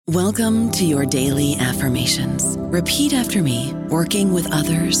Welcome to your daily affirmations. Repeat after me. Working with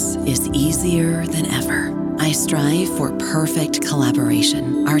others is easier than ever. I strive for perfect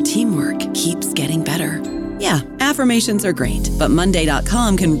collaboration. Our teamwork keeps getting better. Yeah, affirmations are great, but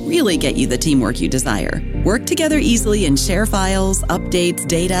Monday.com can really get you the teamwork you desire. Work together easily and share files, updates,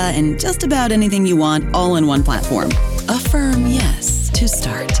 data, and just about anything you want all in one platform. Affirm yes to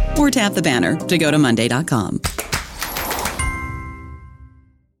start, or tap the banner to go to Monday.com.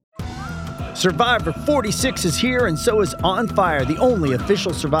 Survivor 46 is here, and so is On Fire, the only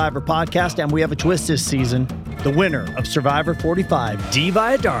official Survivor podcast, and we have a twist this season. The winner of Survivor 45, Dee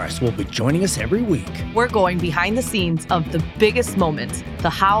Valladares, will be joining us every week. We're going behind the scenes of the biggest moments, the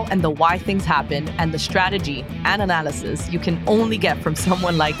how and the why things happen, and the strategy and analysis you can only get from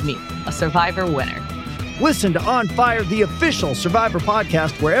someone like me, a Survivor winner. Listen to On Fire, the official Survivor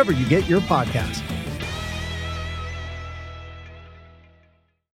podcast, wherever you get your podcasts.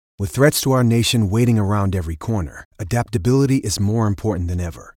 With threats to our nation waiting around every corner, adaptability is more important than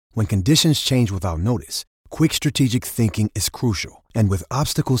ever. When conditions change without notice, quick strategic thinking is crucial. And with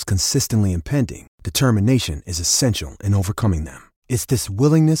obstacles consistently impending, determination is essential in overcoming them. It's this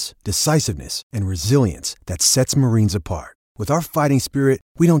willingness, decisiveness, and resilience that sets Marines apart. With our fighting spirit,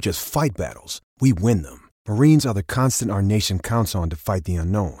 we don't just fight battles, we win them. Marines are the constant our nation counts on to fight the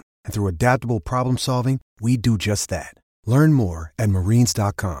unknown. And through adaptable problem solving, we do just that. Learn more at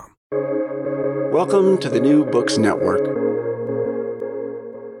marines.com. Welcome to the New Books Network.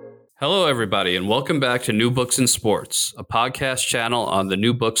 Hello, everybody, and welcome back to New Books in Sports, a podcast channel on the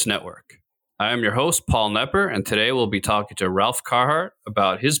New Books Network. I am your host, Paul Knepper, and today we'll be talking to Ralph Carhart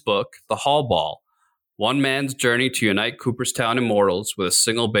about his book, The Hall Ball, One Man's Journey to Unite Cooperstown Immortals with a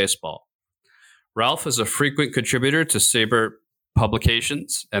Single Baseball. Ralph is a frequent contributor to Sabre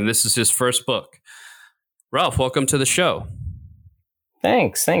Publications, and this is his first book. Ralph, welcome to the show.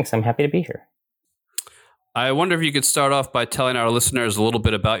 Thanks. I'm happy to be here. I wonder if you could start off by telling our listeners a little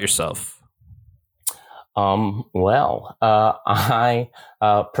bit about yourself. I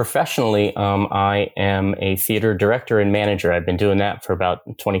professionally, I am a theater director and manager. I've been doing that for about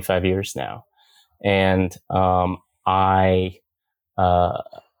 25 years now. And I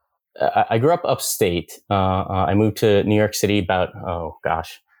grew up upstate. I moved to New York City about,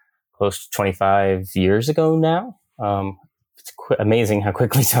 close to 25 years ago now. It's amazing how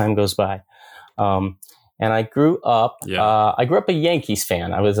quickly time goes by. And I grew up. I grew up a Yankees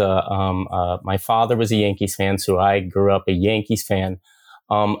fan. I was my father was a Yankees fan, so I grew up a Yankees fan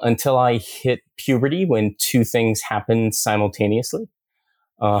until I hit puberty, when two things happened simultaneously.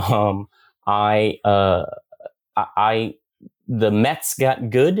 The Mets got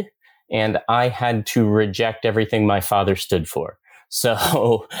good, and I had to reject everything my father stood for.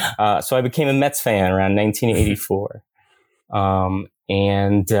 So I became a Mets fan around 1984.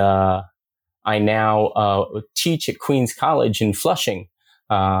 I now teach at Queens College in Flushing,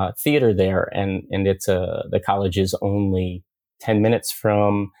 theater there, and it's the college is only 10 minutes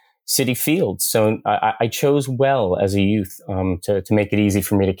from Citi Field. So I chose well as a youth to make it easy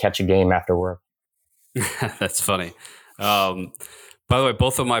for me to catch a game after work. That's funny. By the way,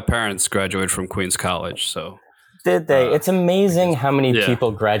 both of my parents graduated from Queens College, so. Did they? It's amazing how many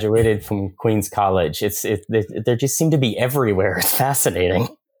people graduated from Queens College. They just seem to be everywhere. It's fascinating.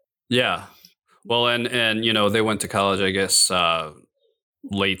 Yeah. Well, and you know, they went to college, I guess,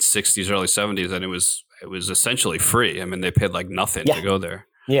 late 60s, early 70s, and it was essentially free. I mean, they paid like nothing to go there.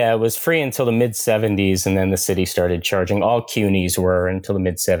 Yeah, it was free until the mid 70s, and then the city started charging. All CUNYs were until the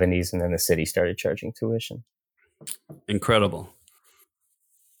mid 70s, and then the city started charging tuition. Incredible.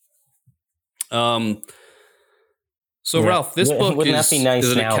 So Ralph, this book wouldn't that be nice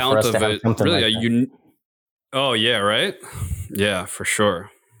is an now account for us of to have it. something Really, like that? Oh yeah, right. Yeah, for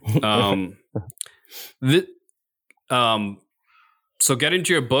sure. So getting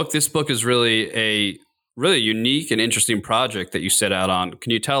to your book, this book is really a unique and interesting project that you set out on.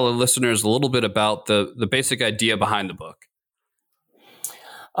 Can you tell the listeners a little bit about the basic idea behind the book?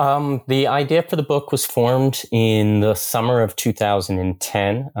 The idea for the book was formed in the summer of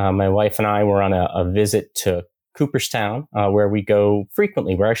 2010. My wife and I were on a visit to Cooperstown, where we go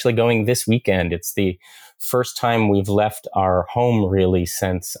frequently. We're actually going this weekend. It's the first time we've left our home really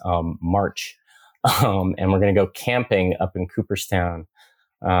since March. And we're going to go camping up in Cooperstown.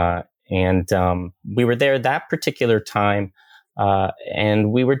 And we were there that particular time.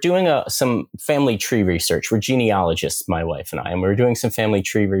 And we were doing some family tree research. We're genealogists, my wife and I, and we were doing some family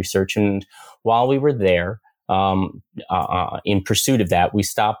tree research. And while we were there, in pursuit of that, we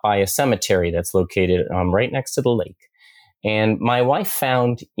stopped by a cemetery that's located right next to the lake. And my wife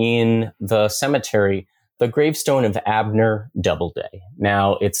found in the cemetery the gravestone of Abner Doubleday.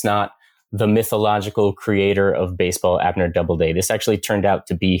 Now, it's not the mythological creator of baseball, Abner Doubleday. This actually turned out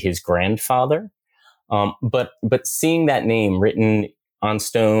to be his grandfather. But seeing that name written on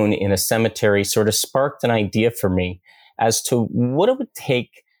stone in a cemetery sort of sparked an idea for me as to what it would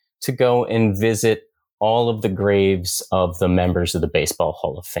take to go and visit all of the graves of the members of the Baseball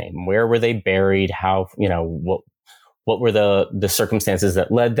Hall of Fame. Where were they buried? How, what were the circumstances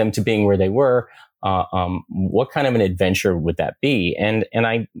that led them to being where they were? What kind of an adventure would that be? And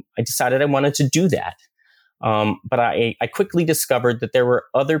I decided I wanted to do that. But I quickly discovered that there were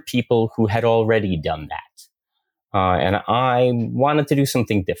other people who had already done that. And I wanted to do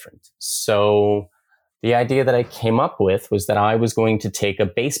something different. So the idea that I came up with was that I was going to take a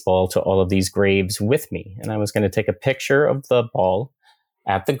baseball to all of these graves with me. And I was going to take a picture of the ball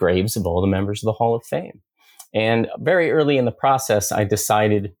at the graves of all the members of the Hall of Fame. And very early in the process, I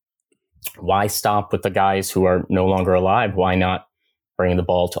decided, why stop with the guys who are no longer alive? Why not bring the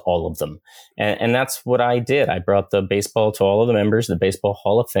ball to all of them? And that's what I did. I brought the baseball to all of the members of the Baseball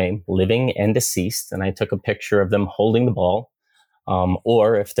Hall of Fame, living and deceased. And I took a picture of them holding the ball.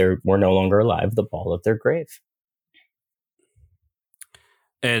 Or if they were no longer alive, the ball at their grave.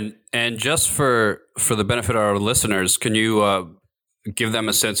 And just for the benefit of our listeners, can you give them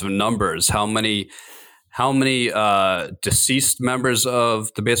a sense of numbers? How many deceased members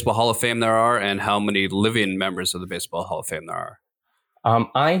of the Baseball Hall of Fame there are, and how many living members of the Baseball Hall of Fame there are?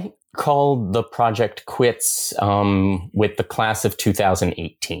 I called the project quits with the class of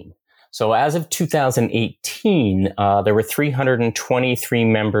 2018. So as of 2018, there were 323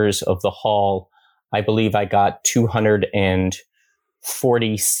 members of the Hall. I believe I got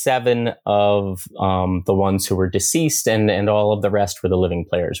 247 of the ones who were deceased, and all of the rest were the living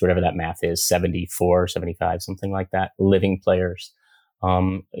players, whatever that math is, 74, 75, something like that, living players.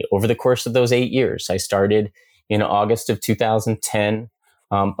 Over the course of those 8 years, I started in August of 2010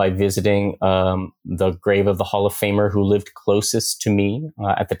 by visiting the grave of the Hall of Famer who lived closest to me.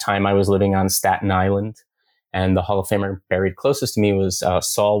 At the time, I was living on Staten Island, and the Hall of Famer buried closest to me was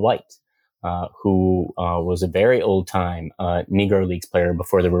Saul White, who was a very old-time Negro Leagues player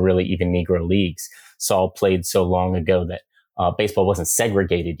before there were really even Negro Leagues. Saul played so long ago that baseball wasn't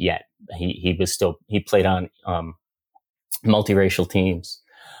segregated yet. He played on multiracial teams.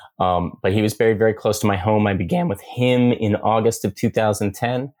 But he was buried very close to my home. I began with him in August of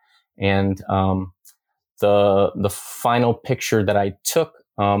 2010. And the final picture that I took,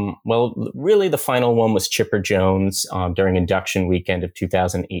 really the final one was Chipper Jones during induction weekend of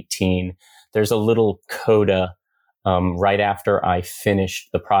 2018. There's a little coda right after I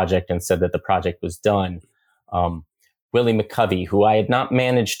finished the project and said that the project was done. Willie McCovey, who I had not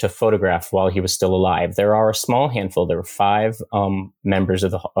managed to photograph while he was still alive. There are a small handful. There were 5 members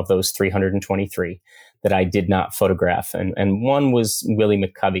of those 323 that I did not photograph. And one was Willie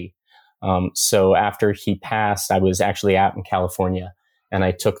McCovey. So after he passed, I was actually out in California, and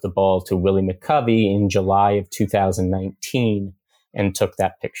I took the ball to Willie McCovey in July of 2019 and took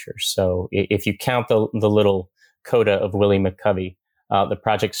that picture. So if you count the little coda of Willie McCovey, the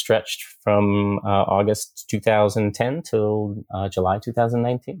project stretched from August 2010 till July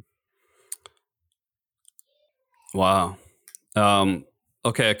 2019. Wow.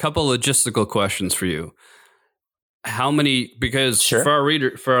 Okay, a couple logistical questions for you. How many? Because Sure.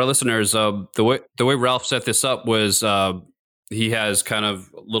 for our listeners, the way Ralph set this up was he has kind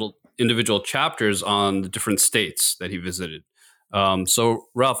of little individual chapters on the different states that he visited. So,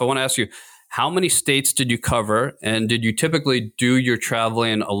 Ralph, I want to ask you, how many states did you cover, and did you typically do your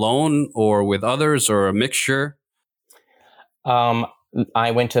traveling alone or with others or a mixture?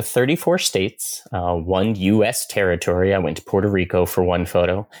 I went to 34 states, 1 U.S. territory. I went to Puerto Rico for 1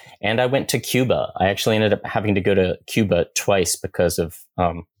 photo, and I went to Cuba. I actually ended up having to go to Cuba twice because of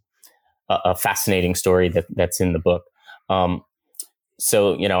a fascinating story that's in the book.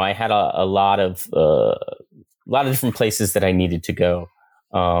 So, I had a lot of different places that I needed to go.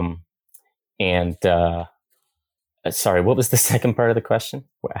 Sorry, what was the second part of the question?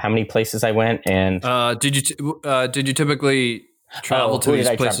 How many places I went, and did you typically travel to these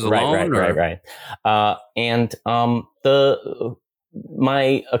places alone? Right.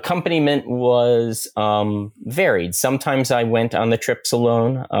 My accompaniment was varied. Sometimes I went on the trips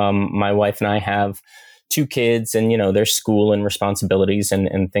alone. My wife and I have 2 kids, and there's school and responsibilities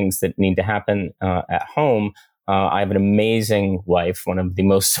and things that need to happen at home. I have an amazing wife, one of the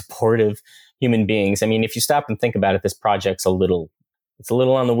most supportive human beings. I mean, if you stop and think about it, this project's a little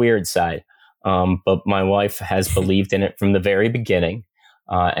on the weird side. But my wife has believed in it from the very beginning.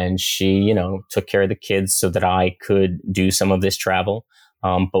 And she, took care of the kids so that I could do some of this travel.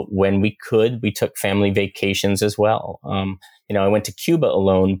 But when we could, we took family vacations as well. I went to Cuba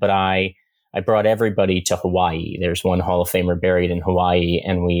alone, but I brought everybody to Hawaii. There's one Hall of Famer buried in Hawaii,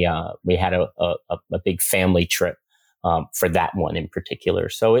 and we had a big family trip for that one in particular.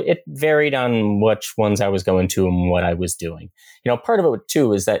 So it varied on which ones I was going to and what I was doing. Part of it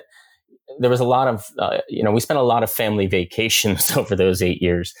too is that there was a lot of, we spent a lot of family vacations over those 8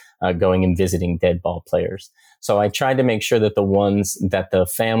 years going and visiting dead ball players. So I tried to make sure that the ones that the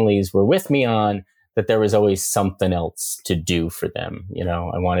families were with me on, that there was always something else to do for them.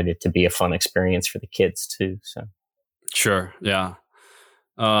 I wanted it to be a fun experience for the kids too. So. Sure. Yeah.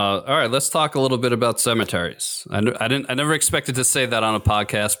 All right. Let's talk a little bit about cemeteries. I never expected to say that on a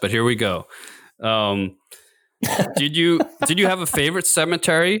podcast, but here we go. Did you have a favorite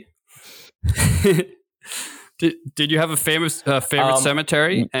cemetery? Did you have a favorite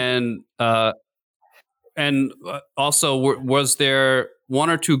cemetery? And also, was there one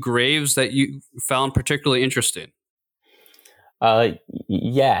or two graves that you found particularly interesting?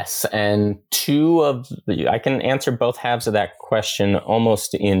 Yes, and I can answer both halves of that question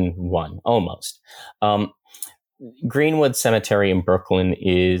almost in one. Almost. Greenwood Cemetery in Brooklyn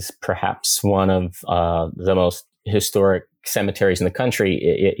is perhaps one of the most historic cemeteries in the country.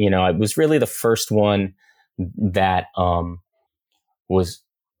 It was really the first one that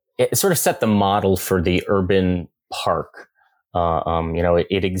it sort of set the model for the urban park.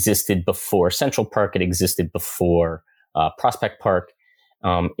 It existed before Central Park. It existed before Prospect Park.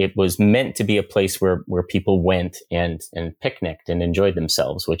 It was meant to be a place where people went and picnicked and enjoyed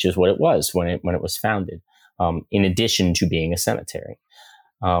themselves, which is what it was when it was founded. In addition to being a cemetery,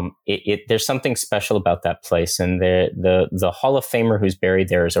 there's something special about that place. And the Hall of Famer who's buried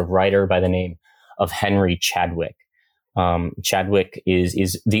there is a writer by the name of Henry Chadwick. Chadwick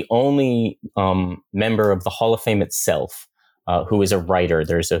is the only member of the Hall of Fame itself who is a writer.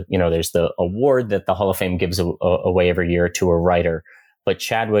 There's the award that the Hall of Fame gives away every year to a writer, but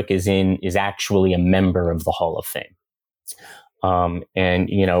Chadwick is actually a member of the Hall of Fame. And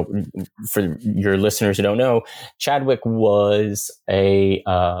for your listeners who don't know, Chadwick was a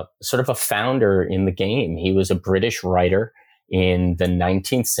sort of a founder in the game. He was a British writer in the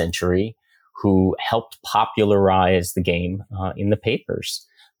 19th century who helped popularize the game in the papers,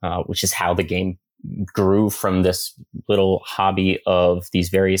 which is how the game grew from this little hobby of these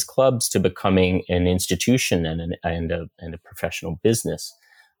various clubs to becoming an institution and a professional business.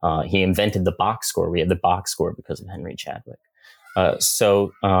 He invented the box score. We have the box score because of Henry Chadwick.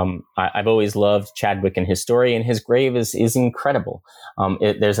 So I've always loved Chadwick and his story, and his grave is incredible.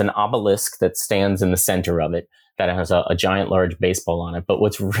 There's an obelisk that stands in the center of it that has a giant, large baseball on it. But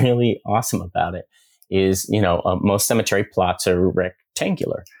what's really awesome about it is, most cemetery plots are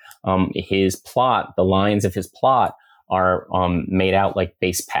rectangular. The lines of his plot are made out like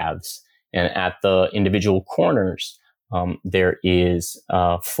base paths, and at the individual corners, there is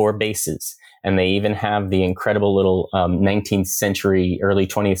 4 bases. And they even have the incredible little 19th century, early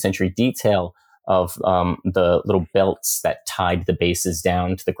 20th century detail of the little belts that tied the bases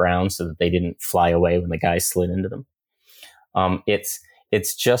down to the ground so that they didn't fly away when the guy slid into them.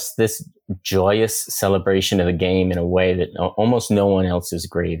 It's just this joyous celebration of the game in a way that almost no one else's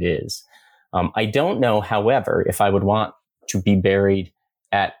grave is. I don't know, however, if I would want to be buried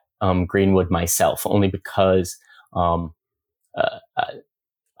at Greenwood myself, only because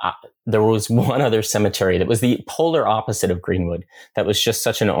there was one other cemetery that was the polar opposite of Greenwood that was just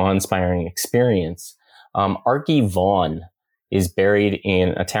such an awe-inspiring experience. Archie Vaughan is buried in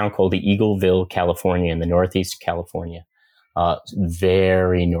a town called Eagleville, California, in the northeast of California.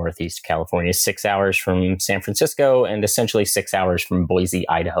 Very northeast California, 6 hours from San Francisco and essentially 6 hours from Boise,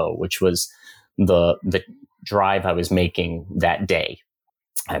 Idaho, which was the drive I was making that day.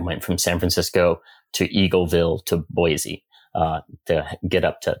 I went from San Francisco to Eagleville to Boise. To get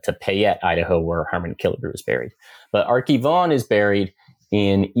up to Payette, Idaho, where Harmon Killebrew was buried. But Archie Vaughan is buried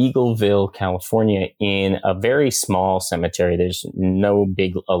in Eagleville, California, in a very small cemetery. There's no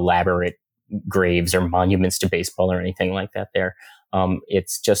big elaborate graves or monuments to baseball or anything like that there.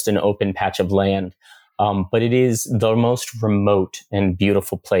 It's just an open patch of land. But it is the most remote and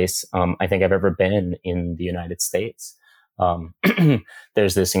beautiful place I think I've ever been in the United States.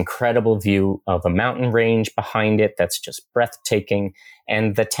 There's this incredible view of a mountain range behind it that's just breathtaking.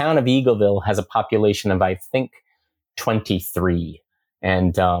 And the town of Eagleville has a population of, I think, 23.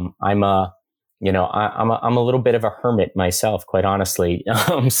 And I'm a little bit of a hermit myself, quite honestly.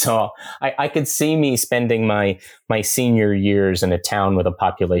 So I could see me spending my senior years in a town with a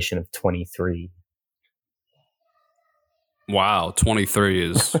population of 23. Wow,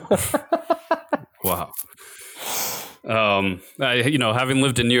 23 is wow. Having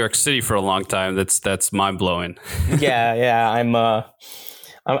lived in New York City for a long time, that's mind blowing. Yeah. I'm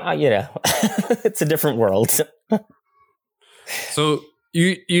it's a different world. So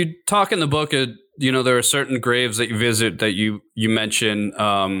you talk in the book, there are certain graves that you visit that you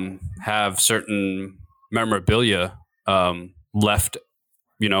mention have certain memorabilia left,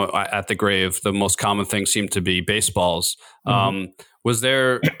 at the grave. The most common thing seemed to be baseballs. Mm-hmm. Was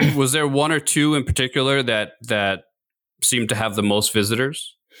there one or two in particular that seemed to have the most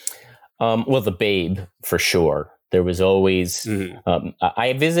visitors? Well, the Babe, for sure. There was always... Mm-hmm.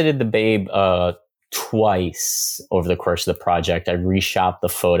 I visited the Babe twice over the course of the project. I reshot the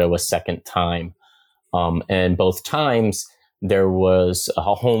photo a second time. And both times, there was a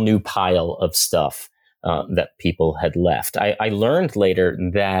whole new pile of stuff that people had left. I learned later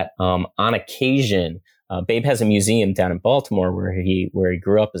that on occasion, Babe has a museum down in Baltimore where he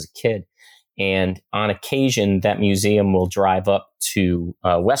grew up as a kid. And on occasion, that museum will drive up to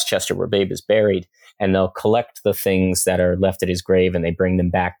Westchester, where Babe is buried, and they'll collect the things that are left at his grave and they bring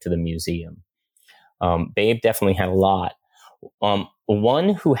them back to the museum. Babe definitely had a lot.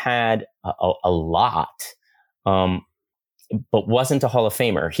 One who had a lot, but wasn't a Hall of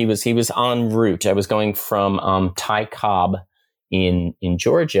Famer. He was en route. I was going from Ty Cobb in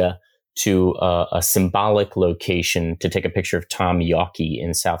Georgia to a symbolic location to take a picture of Tom Yawkey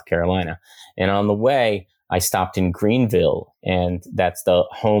in South Carolina. And on the way, I stopped in Greenville, and that's the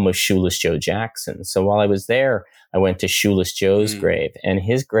home of Shoeless Joe Jackson. So while I was there, I went to Shoeless Joe's grave, and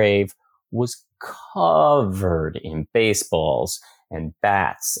his grave was covered in baseballs and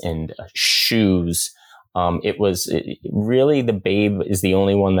bats and shoes. Really, the Babe is the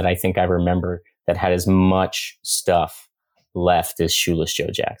only one that I think I remember that had as much stuff left as Shoeless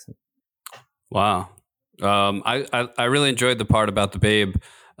Joe Jackson. Wow. I really enjoyed the part about the Babe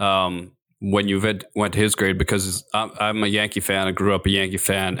when you went to his grave, because I'm a Yankee fan. I grew up a Yankee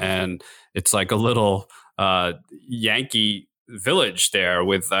fan, and it's like a little Yankee village there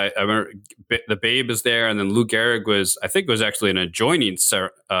with, I remember the Babe is there, and then Lou Gehrig was actually an adjoining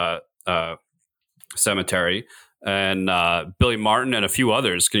cemetery, and Billy Martin and a few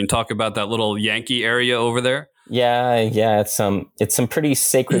others. Can you talk about that little Yankee area over there? Yeah. It's some pretty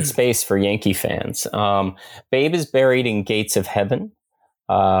sacred space for Yankee fans. Babe is buried in Gates of Heaven,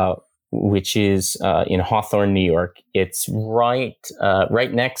 which is in Hawthorne, New York. It's right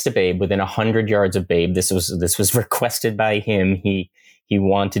next to Babe, within 100 yards of Babe. This was requested by him. He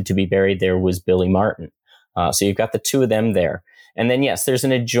wanted to be buried there, was Billy Martin. So you've got the two of them there. And then, yes, there's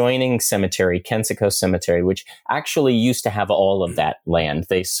an adjoining cemetery, Kensico Cemetery, which actually used to have all of that land.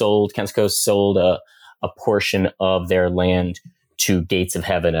 Kensico sold a portion of their land to Gates of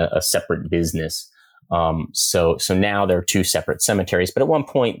Heaven, a separate business. So now there are two separate cemeteries, but at one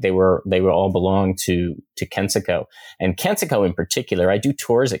point they were all belonged to Kensico, and Kensico in particular. I do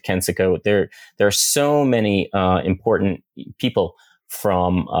tours at Kensico. There are so many important people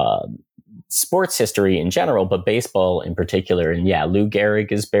from sports history in general, but baseball in particular. And yeah, Lou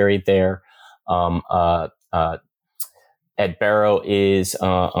Gehrig is buried there. Ed Barrow is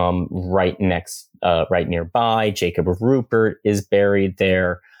right nearby. Jacob Ruppert is buried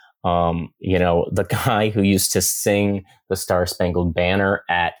there. The guy who used to sing the Star Spangled Banner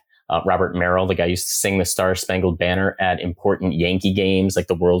at Robert Merrill, the guy who used to sing the Star Spangled Banner at important Yankee games like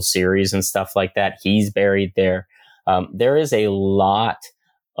the World Series and stuff like that. He's buried there. There is a lot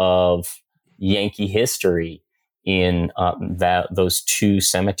of Yankee history in those two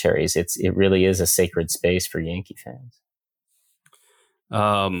cemeteries. It really is a sacred space for Yankee fans.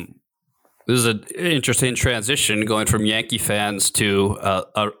 This is an interesting transition, going from Yankee fans to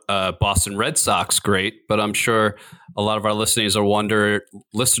Boston Red Sox great, but I'm sure a lot of our listeners are wondering,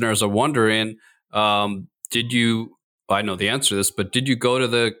 I know the answer to this, but did you go to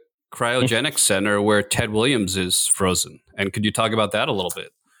the cryogenic center where Ted Williams is frozen? And could you talk about that a little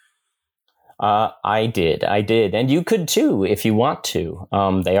bit? I did. And you could too, if you want to.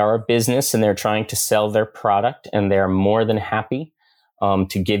 They are a business and they're trying to sell their product, and they're more than happy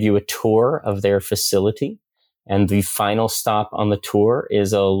to give you a tour of their facility. And the final stop on the tour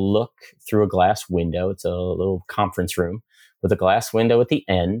is a look through a glass window. It's a little conference room with a glass window at the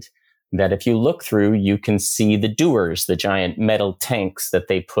end that if you look through, you can see the dewars, the giant metal tanks that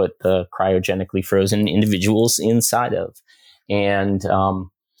they put the cryogenically frozen individuals inside of. And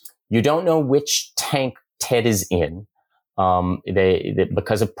you don't know which tank Ted is in. They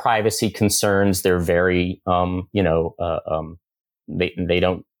because of privacy concerns, they're very,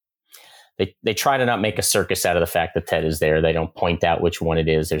 They try to not make a circus out of the fact that Ted is there. They don't point out which one it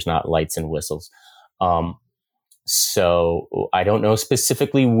is. There's not lights and whistles. So I don't know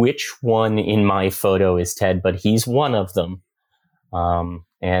specifically which one in my photo is Ted, but he's one of them.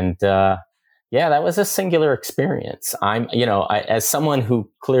 Yeah, that was a singular experience. As someone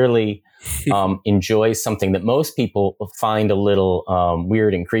who clearly enjoys something that most people find a little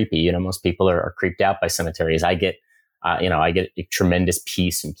weird and creepy. Most people are creeped out by cemeteries. I get a tremendous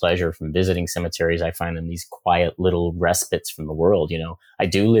peace and pleasure from visiting cemeteries. I find them these quiet little respites from the world. I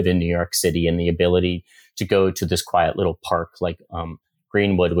do live in New York City, and the ability to go to this quiet little park like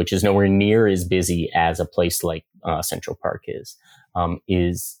Greenwood, which is nowhere near as busy as a place like Central Park is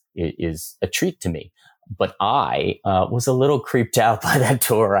a treat to me. But I was a little creeped out by that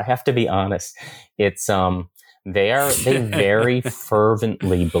tour. I have to be honest. It's they very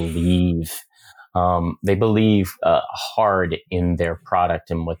fervently believe. They believe hard in their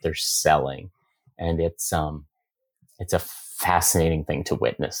product and what they're selling, and it's a fascinating thing to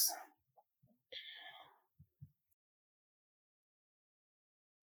witness.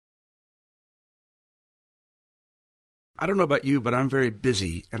 I don't know about you, but I'm very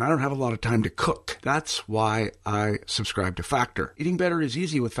busy and I don't have a lot of time to cook. That's why I subscribe to Factor. Eating better is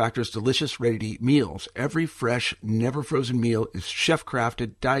easy with Factor's delicious, ready-to-eat meals. Every fresh, never frozen meal is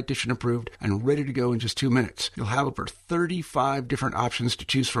chef-crafted, dietitian approved, and ready to go in just 2 minutes. You'll have over 35 different options to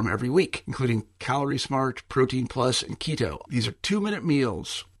choose from every week, including Calorie Smart, Protein Plus, and Keto. These are 2-minute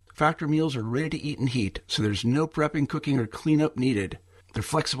meals. Factor meals are ready to eat and heat, so there's no prepping, cooking, or cleanup needed. They're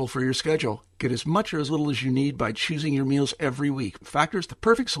flexible for your schedule. Get as much or as little as you need by choosing your meals every week. Factor is the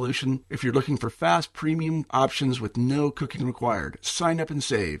perfect solution if you're looking for fast, premium options with no cooking required. Sign up and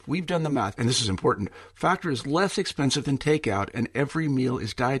save. We've done the math, and this is important. Factor is less expensive than takeout, and every meal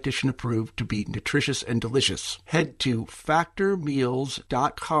is dietitian approved to be nutritious and delicious. Head to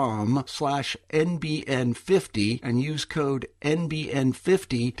factormeals.com/NBN50 and use code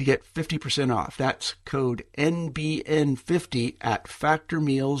NBN50 to get 50% off. That's code NBN50 at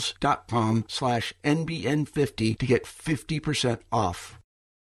factormeals.com/NBN50 to get 50% off.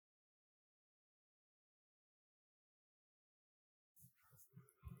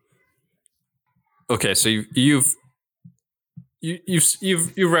 Okay, so you've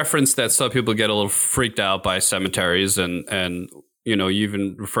referenced that some people get a little freaked out by cemeteries, and you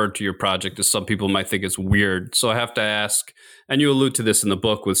even referred to your project as some people might think it's weird. So I have to ask, and you allude to this in the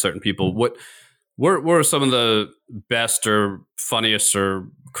book with certain people, what were some of the best or funniest or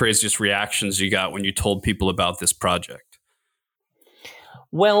craziest reactions you got when you told people about this project?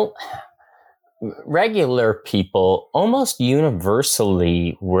 Well, regular people almost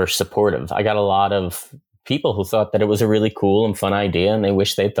universally were supportive. I got a lot of people who thought that it was a really cool and fun idea, and they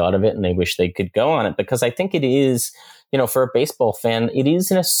wish they'd thought of it, and they wish they could go on it, because I think it is, for a baseball fan, it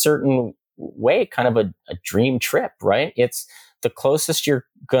is in a certain way kind of a dream trip, right? It's the closest you're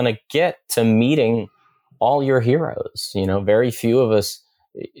going to get to meeting all your heroes. Very few of us,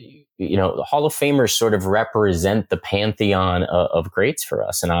 the Hall of Famers sort of represent the pantheon of greats for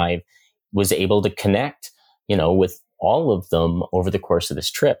us. And I was able to connect, with all of them over the course of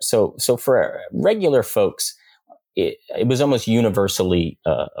this trip. So for regular folks, it was almost universally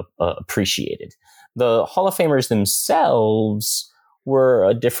appreciated. The Hall of Famers themselves were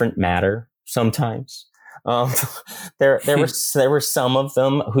a different matter sometimes. There were some of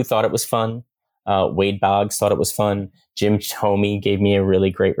them who thought it was fun. Wade Boggs thought it was fun. Jim Thome gave me a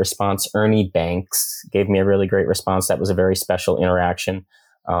really great response. Ernie Banks gave me a really great response. That was a very special interaction,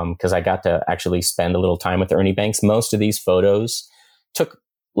 because I got to actually spend a little time with Ernie Banks. Most of these photos took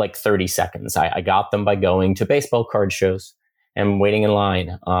like 30 seconds. I got them by going to baseball card shows and waiting in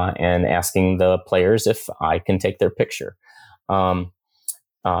line and asking the players if I can take their picture.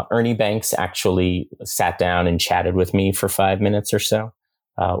 Ernie Banks actually sat down and chatted with me for 5 minutes or so,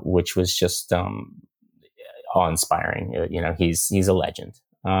 which was just awe-inspiring. He's a legend.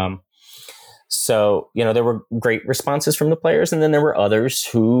 So there were great responses from the players, and then there were others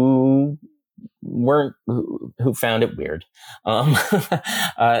who found it weird.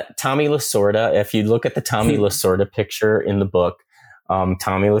 Tommy Lasorda, if you look at the Tommy Lasorda picture in the book,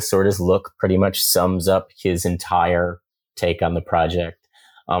 Tommy Lasorda's look pretty much sums up his entire take on the project.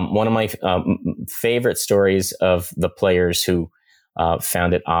 One of my favorite stories of the players who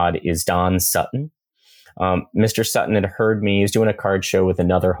found it odd is Don Sutton. Mr. Sutton had heard me. He was doing a card show with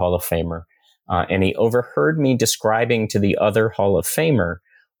another Hall of Famer, and he overheard me describing to the other Hall of Famer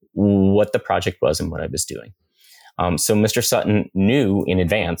what the project was and what I was doing. So Mr. Sutton knew in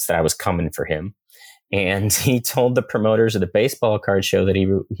advance that I was coming for him, and he told the promoters of the baseball card show that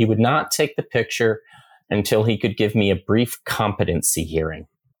he would not take the picture until he could give me a brief competency hearing.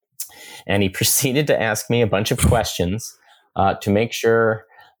 And he proceeded to ask me a bunch of questions to make sure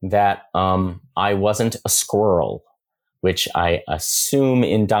that I wasn't a squirrel, which I assume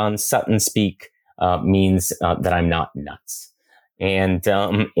in Don Sutton speak means that I'm not nuts. And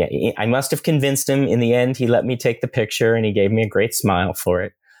I must have convinced him. In the end, he let me take the picture, and he gave me a great smile for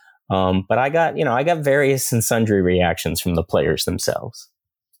it. But I got various and sundry reactions from the players themselves.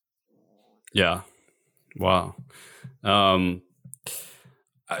 Yeah. Wow. I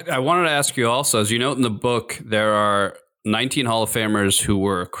wanted to ask you also, as you note in the book, there are 19 Hall of Famers who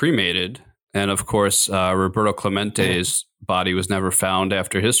were cremated. And of course, Roberto Clemente's body was never found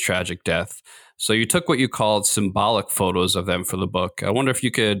after his tragic death. So you took what you called symbolic photos of them for the book. I wonder if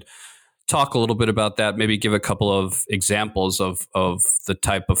you could talk a little bit about that, maybe give a couple of examples of the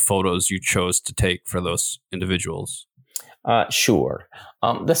type of photos you chose to take for those individuals. Sure.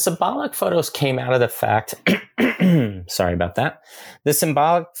 The symbolic photos came out of the fact, sorry about that. The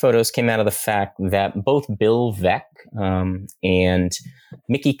symbolic photos came out of the fact that both Bill Veeck and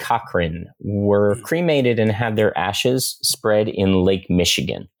Mickey Cochran were cremated and had their ashes spread in Lake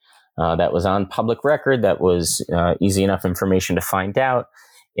Michigan. That was on public record. That was easy enough information to find out.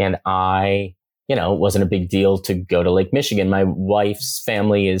 And it wasn't a big deal to go to Lake Michigan. My wife's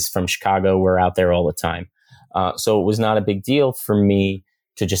family is from Chicago. We're out there all the time. So it was not a big deal for me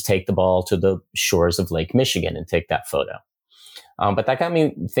to just take the ball to the shores of Lake Michigan and take that photo. But that got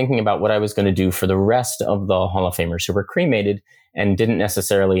me thinking about what I was going to do for the rest of the Hall of Famers who were cremated and didn't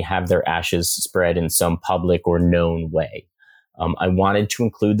necessarily have their ashes spread in some public or known way. I wanted to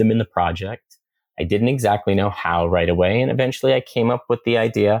include them in the project. I didn't exactly know how right away. And eventually I came up with the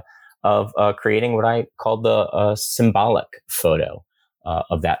idea of creating what I called the symbolic photo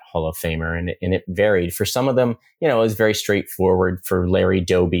of that Hall of Famer. And it varied. For some of them, it was very straightforward. For Larry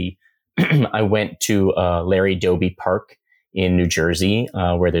Doby, I went to Larry Doby Park in New Jersey,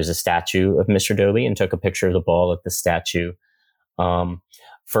 where there's a statue of Mr. Doby, and took a picture of the ball at the statue.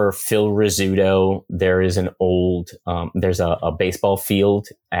 For Phil Rizzuto, there is there's a baseball field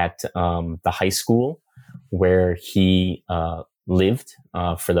at the high school where he lived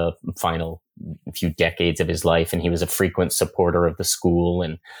for the final few decades of his life, and he was a frequent supporter of the school,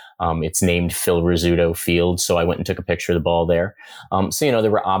 and it's named Phil Rizzuto Field. So I went and took a picture of the ball there. So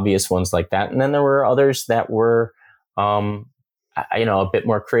there were obvious ones like that, and then there were others that were a bit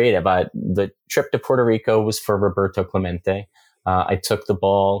more creative. The trip to Puerto Rico was for Roberto Clemente. I took the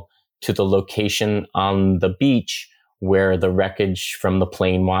ball to the location on the beach where the wreckage from the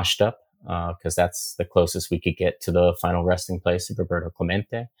plane washed up, because that's the closest we could get to the final resting place of Roberto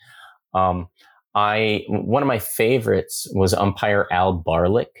Clemente. One of my favorites was umpire Al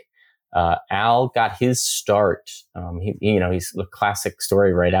Barlick. Al got his start. He's a classic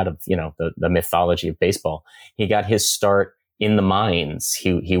story right out of, the mythology of baseball. He got his start in the mines.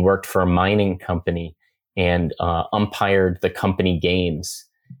 He worked for a mining company and umpired the company games.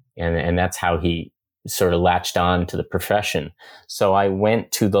 And that's how he sort of latched on to the profession. So I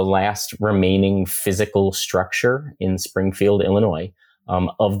went to the last remaining physical structure in Springfield, Illinois,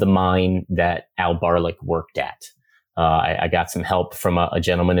 of the mine that Al Barlick worked at. I got some help from a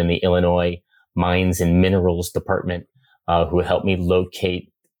gentleman in the Illinois Mines and Minerals Department who helped me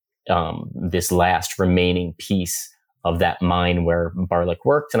locate this last remaining piece of that mine where Barlick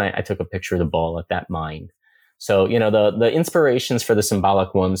worked. And I took a picture of the ball at that mine. So, the inspirations for the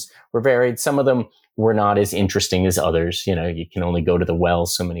symbolic ones were varied. Some of them were not as interesting as others. You can only go to the well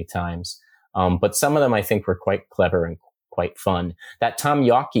so many times. But some of them I think were quite clever and quite fun. That Tom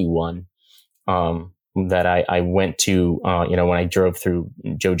Yawkey one that I went to, when I drove through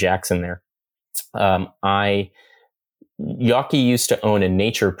Joe Jackson there, Yawkey used to own a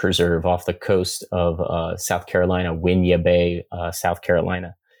nature preserve off the coast of South Carolina, Winyah Bay, South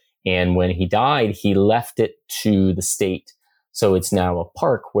Carolina. And when he died, he left it to the state. So it's now a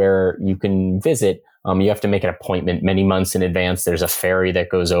park where you can visit. You have to make an appointment many months in advance. There's a ferry that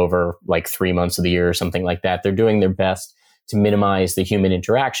goes over like 3 months of the year or something like that. They're doing their best to minimize the human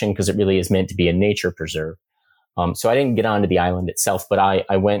interaction because it really is meant to be a nature preserve. So I didn't get onto the island itself, but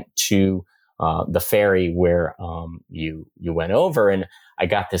I went to the ferry where you went over, and I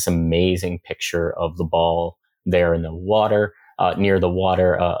got this amazing picture of the ball there in the water. Near the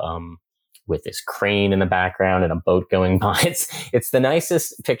water, with this crane in the background and a boat going by. It's the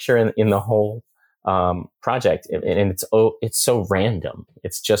nicest picture in the whole project, and it's so random.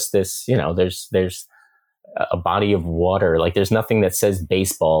 It's just this, there's a body of water. Like there's nothing that says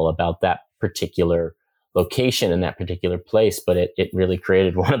baseball about that particular location in that particular place, but it really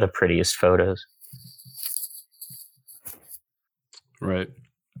created one of the prettiest photos. Right.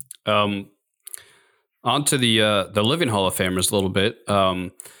 On to the Living Hall of Famers a little bit.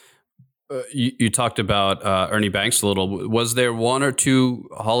 You talked about Ernie Banks a little. Was there one or two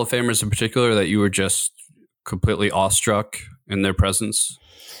Hall of Famers in particular that you were just completely awestruck in their presence?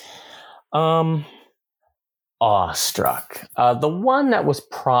 Awestruck. The one that was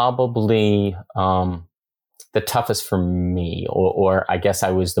probably the toughest for me, or I guess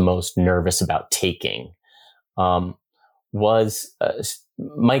I was the most nervous about taking, was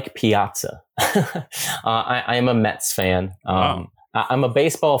Mike Piazza. I am a Mets fan. Wow. I'm a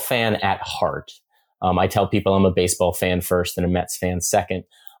baseball fan at heart. I tell people I'm a baseball fan first and a Mets fan second.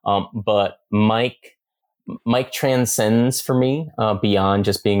 But Mike transcends for me beyond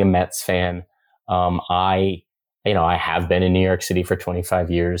just being a Mets fan. I have been in New York City for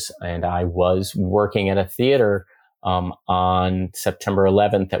 25 years, and I was working at a theater on September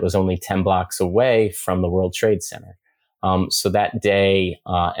 11th that was only 10 blocks away from the World Trade Center. So that day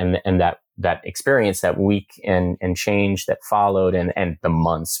and that experience, that week and change that followed, and the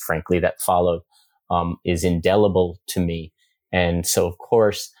months, frankly, that followed, is indelible to me. And so, of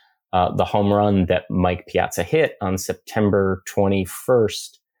course, the home run that Mike Piazza hit on September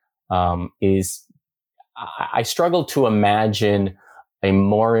 21st is, I struggle to imagine a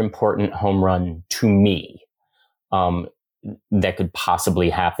more important home run to me that could possibly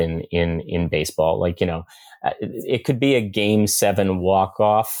happen in baseball. Like, it could be a Game 7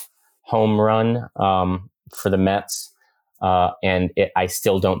 walk-off home run for the Mets. I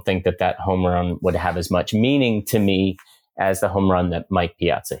still don't think that home run would have as much meaning to me as the home run that Mike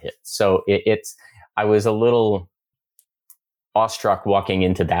Piazza hit. So I was a little awestruck walking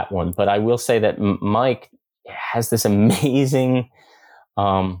into that one, but I will say that Mike has this amazing,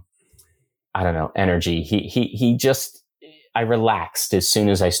 energy. He just, I relaxed as soon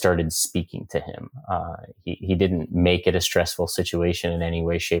as I started speaking to him. He didn't make it a stressful situation in any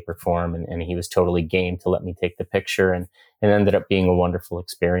way, shape, or form. And he was totally game to let me take the picture, and ended up being a wonderful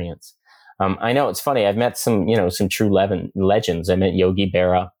experience. I know it's funny. I've met some true legends. I met Yogi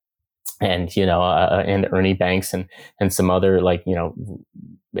Berra and Ernie Banks and some other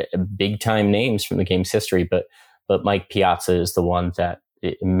big time names from the game's history. But Mike Piazza is the one that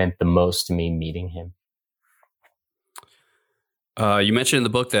it meant the most to me, meeting him. You mentioned in the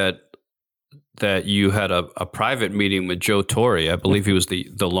book that you had a private meeting with Joe Torre. I believe he was the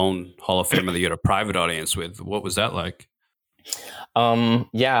lone Hall of Famer that you had a private audience with. What was that like?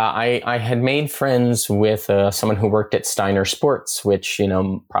 I had made friends with someone who worked at Steiner Sports, which,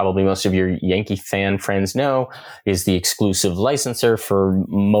 probably most of your Yankee fan friends know is the exclusive licensor for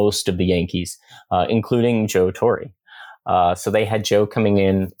most of the Yankees, including Joe Torre. So they had Joe coming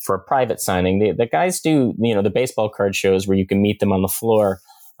in for a private signing. The guys do, the baseball card shows where you can meet them on the floor.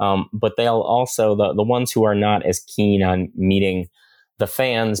 But they'll also, the ones who are not as keen on meeting the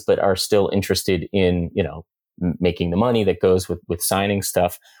fans, but are still interested in, making the money that goes with signing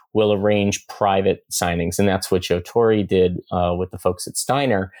stuff, will arrange private signings. And that's what Joe Torre did with the folks at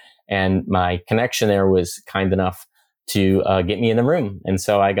Steiner. And my connection there was kind enough to get me in the room. And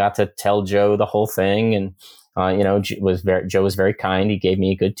so I got to tell Joe the whole thing. And Joe was very kind. He gave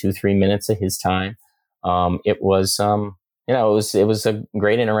me a good 2-3 minutes of his time. It was a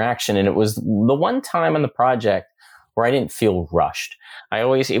great interaction. And it was the one time on the project where I didn't feel rushed.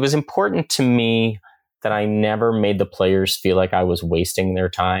 It was important to me that I never made the players feel like I was wasting their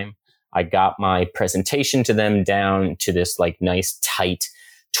time. I got my presentation to them down to this nice, tight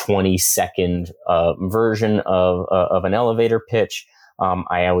 20-second version of an elevator pitch.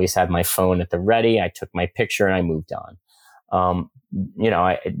 I always had my phone at the ready. I took my picture and I moved on.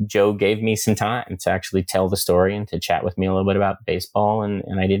 Joe gave me some time to actually tell the story and to chat with me a little bit about baseball.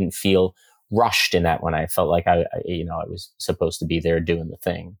 And I didn't feel rushed in that one. I felt like I was supposed to be there doing the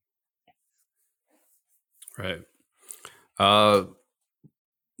thing. Right.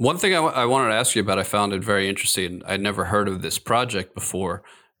 One thing I wanted to ask you about, I found it very interesting. I'd never heard of this project before,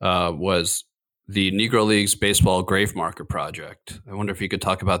 was the Negro Leagues Baseball Grave Marker Project. I wonder if you could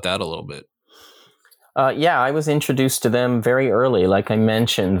talk about that a little bit. I was introduced to them very early. Like I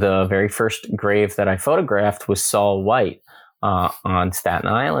mentioned, the very first grave that I photographed was Saul White on Staten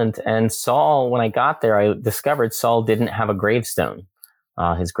Island. And Saul, when I got there, I discovered Saul didn't have a gravestone.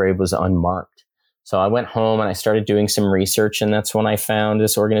 His grave was unmarked. So I went home and I started doing some research, and that's when I found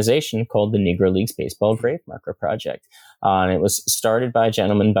this organization called the Negro Leagues Baseball Grave Marker Project. And it was started by a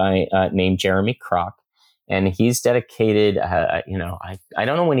gentleman named Jeremy Kroc. And he's dedicated, I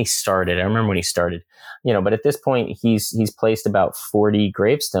don't know when he started. I remember when he started, but at this point, he's placed about 40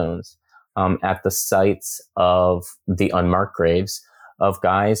 gravestones at the sites of the unmarked graves of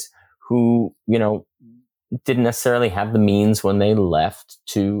guys who, didn't necessarily have the means when they left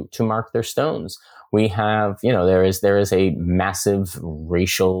to mark their stones. We have, there is a massive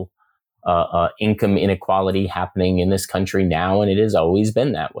racial income inequality happening in this country now, and it has always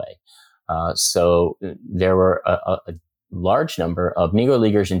been that way. So there were a large number of Negro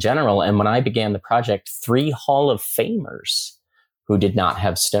Leaguers in general. And when I began the project, 3 Hall of Famers who did not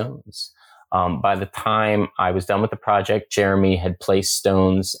have stones. By the time I was done with the project, Jeremy had placed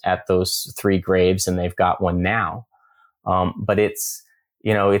stones at those 3 graves, and they've got one now. But it's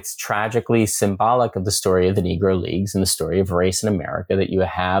tragically symbolic of the story of the Negro Leagues and the story of race in America that you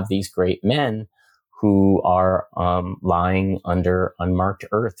have these great men who are lying under unmarked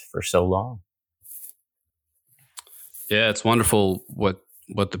earth for so long. Yeah, it's wonderful what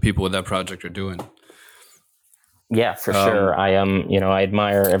the people with that project are doing. Yeah, for sure. I I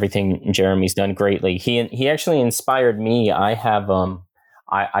admire everything Jeremy's done greatly. He actually inspired me. I have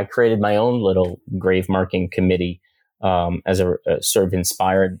I created my own little grave marking committee as a sort of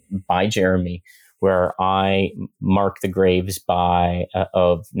inspired by Jeremy, where I mark the graves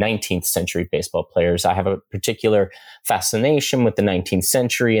of 19th century baseball players. I have a particular fascination with the 19th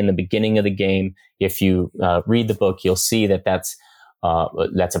century and the beginning of the game. If you read the book, you'll see that's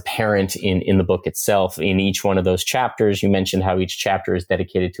apparent in the book itself. In each one of those chapters, you mentioned how each chapter is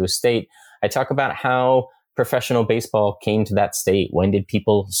dedicated to a state. I talk about how professional baseball came to that state. When did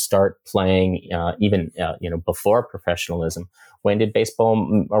people start playing, even before professionalism? When did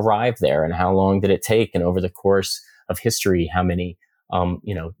baseball arrive there, and how long did it take? And over the course of history, how many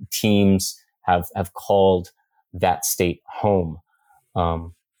teams have called that state home?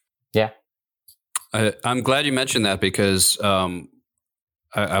 Yeah, I'm glad you mentioned that, because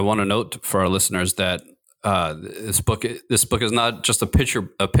I want to note for our listeners that this book is not just a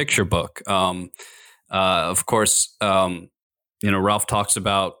picture book. Of course, Ralph talks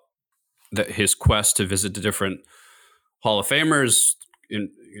about his quest to visit the different Hall of Famers,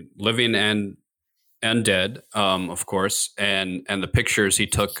 in living and dead, of course, and the pictures he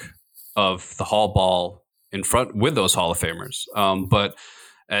took of the Hall ball in front with those Hall of Famers. But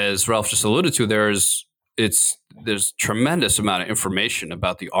as Ralph just alluded to, there's tremendous amount of information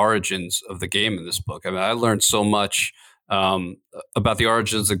about the origins of the game in this book. I mean, I learned so much about the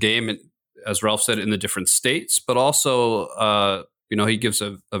origins of the game, as Ralph said, in the different states, but also, he gives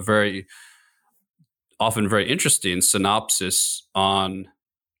a very often very interesting synopsis on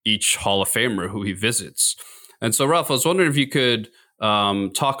each Hall of Famer who he visits. And so, Ralph, I was wondering if you could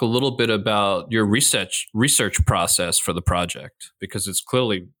talk a little bit about your research process for the project, because it's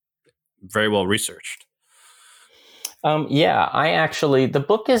clearly very well researched. The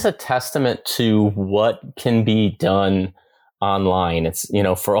book is a testament to what can be done online. It's,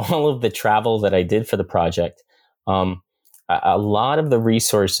 for all of the travel that I did for the project, a lot of the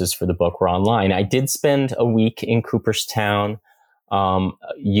resources for the book were online. I did spend a week in Cooperstown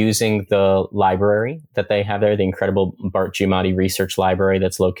using the library that they have there, the incredible Bart Giamatti Research Library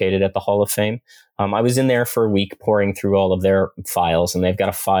that's located at the Hall of Fame. I was in there for a week pouring through all of their files, and they've got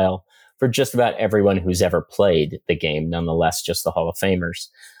a file for just about everyone who's ever played the game, nonetheless, just the Hall of Famers.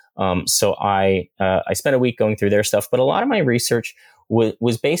 So I spent a week going through their stuff, but a lot of my research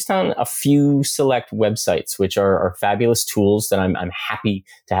was based on a few select websites, which are fabulous tools that I'm happy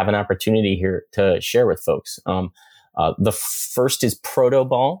to have an opportunity here to share with folks. The first is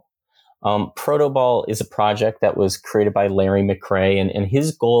Protoball. Protoball is a project that was created by Larry McRae, and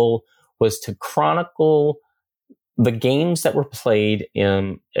his goal was to chronicle the games that were played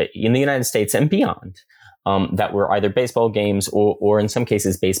in the United States and beyond, that were either baseball games or in some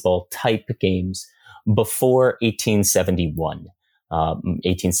cases baseball type games before 1871.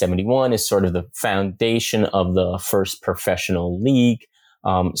 1871 is sort of the foundation of the first professional league.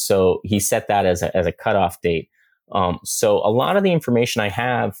 So he set that as a cutoff date. So a lot of the information I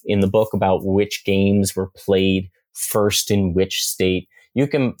have in the book about which games were played first in which state, you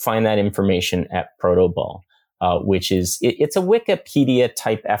can find that information at Protoball, which is, it's a Wikipedia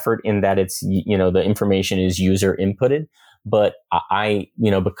type effort in that it's, the information is user inputted. But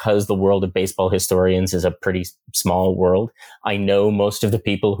because the world of baseball historians is a pretty small world, I know most of the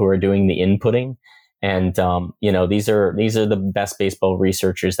people who are doing the inputting. And, these are the best baseball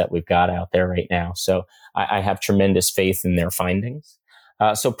researchers that we've got out there right now. So I have tremendous faith in their findings.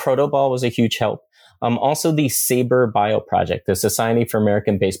 So Protoball was a huge help. Also the SABR Bio Project, the Society for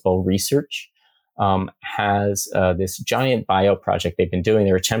American Baseball Research, has this giant bio project they've been doing.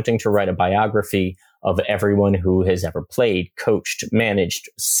 They're attempting to write a biography of everyone who has ever played, coached, managed,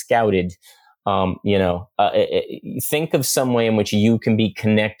 scouted. Think of some way in which you can be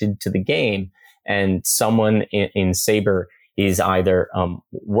connected to the game, and someone in SABR is either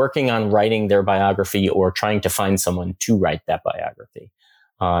working on writing their biography or trying to find someone to write that biography.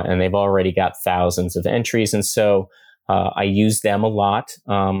 And they've already got thousands of entries. And so I use them a lot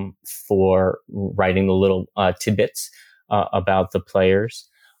for writing the little tidbits about the players.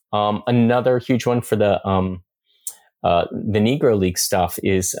 Another huge one for the Negro League stuff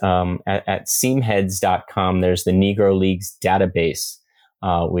is at seamheads.com. There's the Negro Leagues database,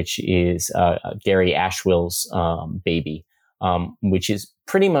 which is Gary Ashwill's baby, which is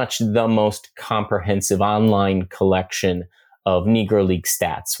pretty much the most comprehensive online collection of Negro League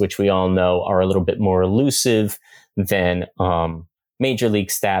stats, which we all know are a little bit more elusive than Major League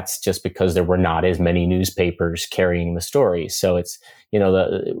stats, just because there were not as many newspapers carrying the story. So it's,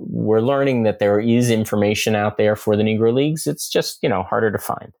 we're learning that there is information out there for the Negro Leagues. It's just, harder to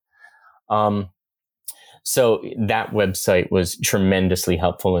find. So that website was tremendously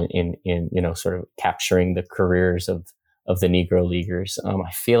helpful in sort of capturing the careers of the Negro Leaguers.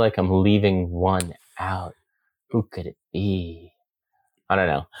 I feel like I'm leaving one out. Who could it be? I don't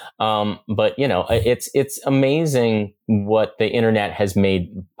know. But it's amazing what the internet has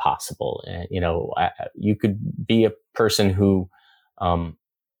made possible. You could be a person who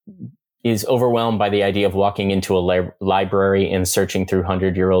is overwhelmed by the idea of walking into a library and searching through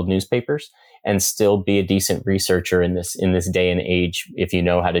 100-year-old newspapers, and still be a decent researcher in this day and age if you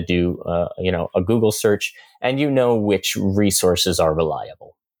know how to do a Google search and which resources are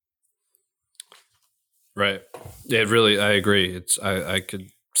reliable. Right. It really, I agree. I could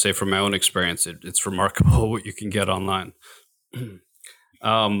say from my own experience, it's remarkable what you can get online.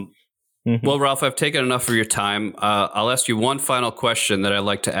 Well, Ralph, I've taken enough of your time. I'll ask you one final question that I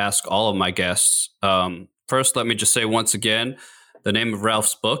like to ask all of my guests. First, let me just say once again, the name of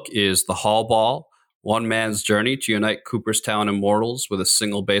Ralph's book is The Hall Ball, One Man's Journey to Unite Cooperstown Immortals with a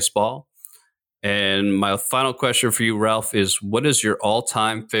Single Baseball. And my final question for you, Ralph, is what is your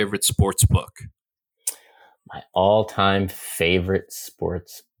all-time favorite sports book? My all-time favorite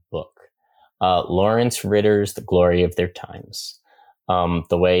sports book, Lawrence Ritter's The Glory of Their Times.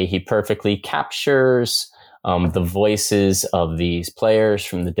 The way he perfectly captures the voices of these players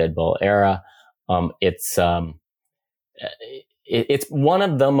from the dead ball era. It's one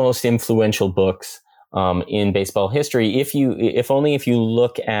of the most influential books in baseball history. If only if you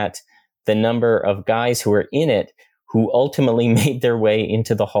look at the number of guys who are in it, who ultimately made their way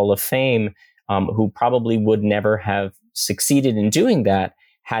into the Hall of Fame, who probably would never have succeeded in doing that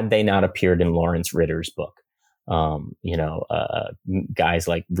had they not appeared in Lawrence Ritter's book. Guys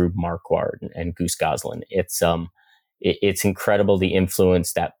like Rube Marquardt and Goose Goslin. It's incredible the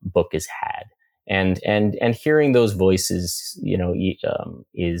influence that book has had, and hearing those voices,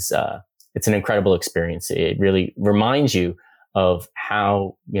 it's an incredible experience. It really reminds you of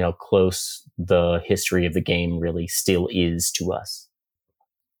how close the history of the game really still is to us.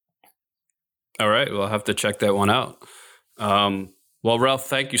 All right, we'll have to check that one out. Well, Ralph,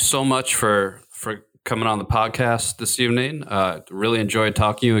 thank you so much for coming on the podcast this evening. Really enjoyed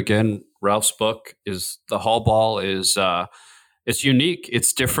talking to you again. Ralph's book is The Hall Ball. It's unique.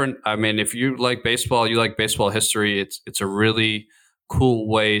 It's different. I mean, if you like baseball, you like baseball history. It's a really cool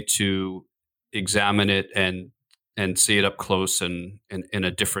way to examine it and see it up close and in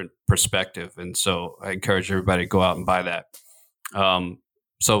a different perspective. And so I encourage everybody to go out and buy that.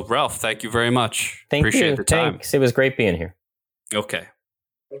 So, Ralph, thank you very much. Appreciate the time. Thanks. It was great being here. Okay.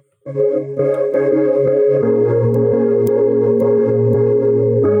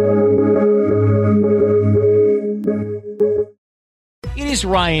 It is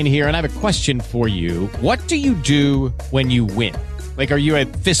Ryan here, and I have a question for you. What do you do when you win? Like, are you a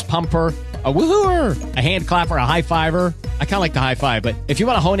fist pumper, a woohooer, a hand clapper, a high fiver? I kind of like the high five, but if you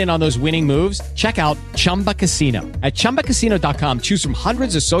want to hone in on those winning moves, check out Chumba Casino. At ChumbaCasino.com, choose from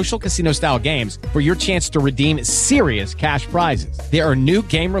hundreds of social casino style games for your chance to redeem serious cash prizes. There are new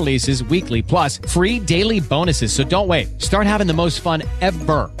game releases weekly, plus free daily bonuses. So don't wait. Start having the most fun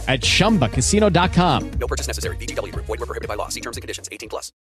ever at ChumbaCasino.com. No purchase necessary. VGW Group. Void where prohibited by law. See terms and conditions. 18+.